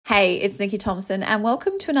Hey, it's Nikki Thompson and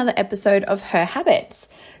welcome to another episode of Her Habits.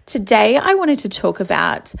 Today I wanted to talk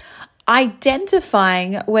about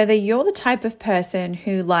identifying whether you're the type of person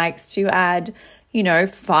who likes to add,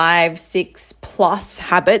 5, 6 plus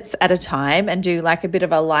habits at a time and do like a bit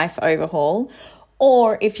of a life overhaul,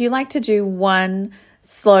 or if you like to do one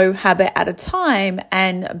slow habit at a time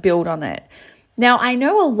and build on it. Now, I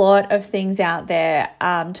know a lot of things out there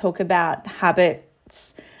talk about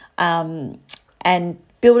habits and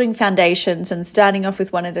building foundations and starting off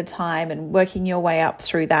with one at a time and working your way up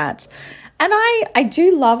through that. And I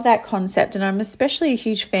do love that concept, and I'm especially a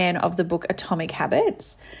huge fan of the book Atomic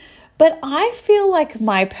Habits. But I feel like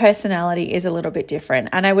my personality is a little bit different,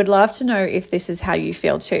 and I would love to know if this is how you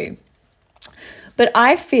feel too. But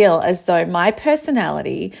I feel as though my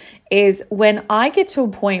personality is when I get to a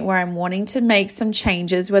point where I'm wanting to make some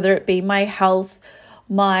changes, whether it be my health,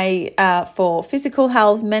 for physical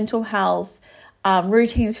health, mental health,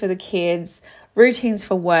 routines for the kids, routines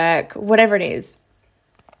for work, whatever it is.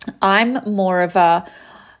 I'm more of a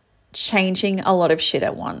changing a lot of shit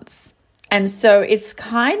at once. And so it's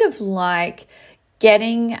kind of like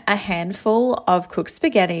getting a handful of cooked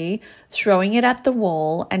spaghetti, throwing it at the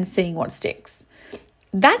wall and seeing what sticks.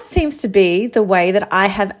 That seems to be the way that I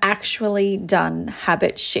have actually done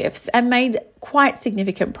habit shifts and made quite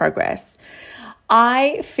significant progress.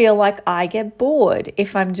 I feel like I get bored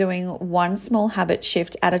if I'm doing one small habit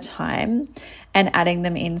shift at a time and adding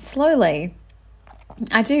them in slowly.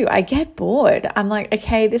 I do. I get bored. I'm like,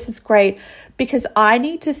 okay, this is great because I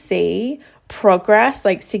need to see progress,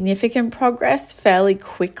 like significant progress fairly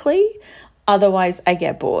quickly. Otherwise, I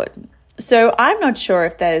get bored. So I'm not sure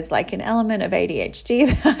if there's like an element of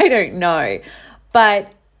ADHD. I don't know.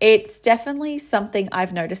 But it's definitely something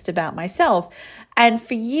I've noticed about myself. And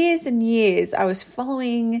for years and years, I was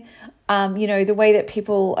following, the way that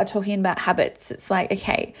people are talking about habits. It's like,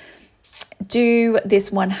 okay, do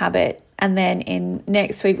this one habit. And then in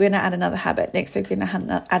next week, we're going to add another habit. Next week, we're going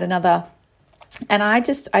to add another. And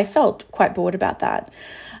I felt quite bored about that.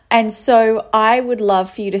 And so I would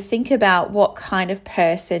love for you to think about what kind of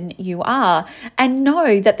person you are and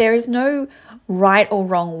know that there is no right or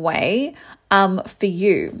wrong way for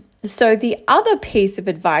you. So the other piece of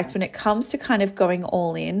advice when it comes to kind of going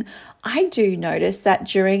all in, I do notice that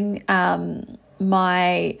during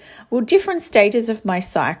different stages of my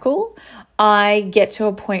cycle, I get to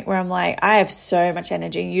a point where I'm like, I have so much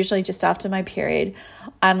energy. Usually just after my period,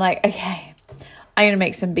 I'm like, okay, I'm going to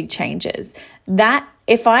make some big changes. That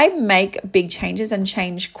if I make big changes and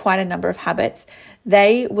change quite a number of habits,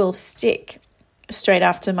 they will stick straight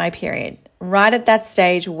after my period. Right at that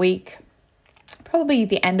stage, probably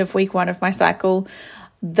the end of week 1 of my cycle,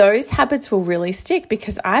 those habits will really stick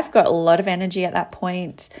because I've got a lot of energy at that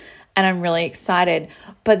point and I'm really excited.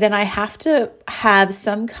 But then I have to have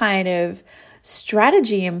some kind of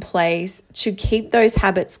strategy in place to keep those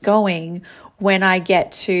habits going when I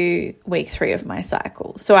get to week 3 of my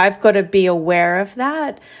cycle. So I've got to be aware of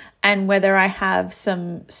that and whether I have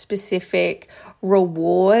some specific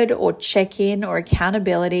reward or check-in or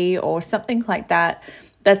accountability or something like that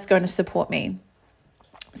that's going to support me.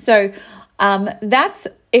 So that's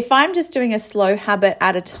if I'm just doing a slow habit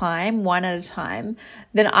at a time, one at a time,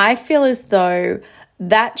 then I feel as though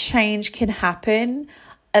that change can happen.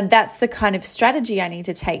 And that's the kind of strategy I need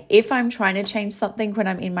to take. If I'm trying to change something when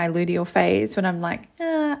I'm in my luteal phase, when I'm like,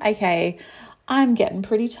 okay, I'm getting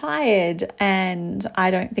pretty tired and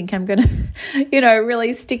I don't think I'm going to,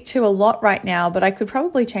 really stick to a lot right now, but I could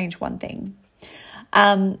probably change one thing.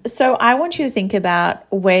 So I want you to think about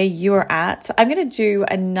where you're at. I'm going to do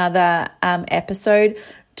another episode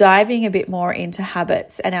diving a bit more into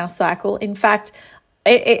habits and our cycle. In fact,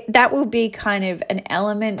 that will be kind of an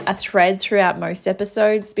element, a thread throughout most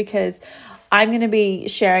episodes because I'm going to be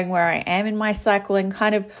sharing where I am in my cycle and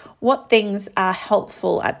kind of what things are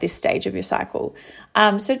helpful at this stage of your cycle.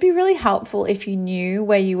 So it'd be really helpful if you knew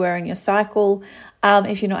where you were in your cycle.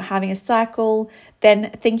 If you're not having a cycle,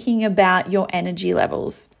 then thinking about your energy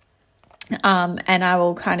levels. And I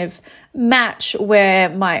will kind of match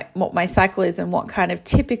what my cycle is and what kind of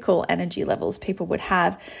typical energy levels people would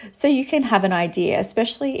have. So you can have an idea,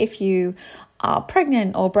 especially if you are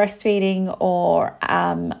pregnant or breastfeeding or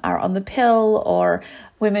are on the pill or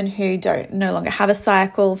women who no longer have a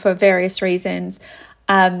cycle for various reasons.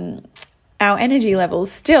 Our energy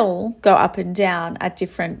levels still go up and down at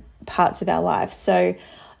different parts of our life. So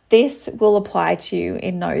this will apply to you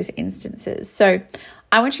in those instances. So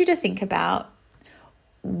I want you to think about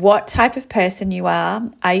what type of person you are.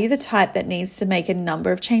 Are you the type that needs to make a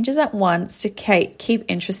number of changes at once to keep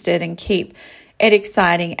interested and keep it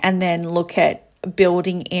exciting, and then look at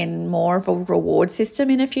building in more of a reward system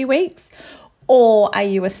in a few weeks? Or are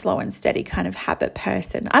you a slow and steady kind of habit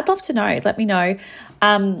person? I'd love to know. Let me know.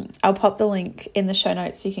 I'll pop the link in the show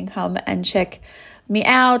notes so you can come and check me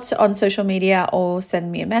out on social media or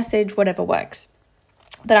send me a message, whatever works.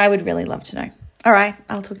 But I would really love to know. All right,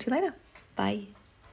 I'll talk to you later. Bye.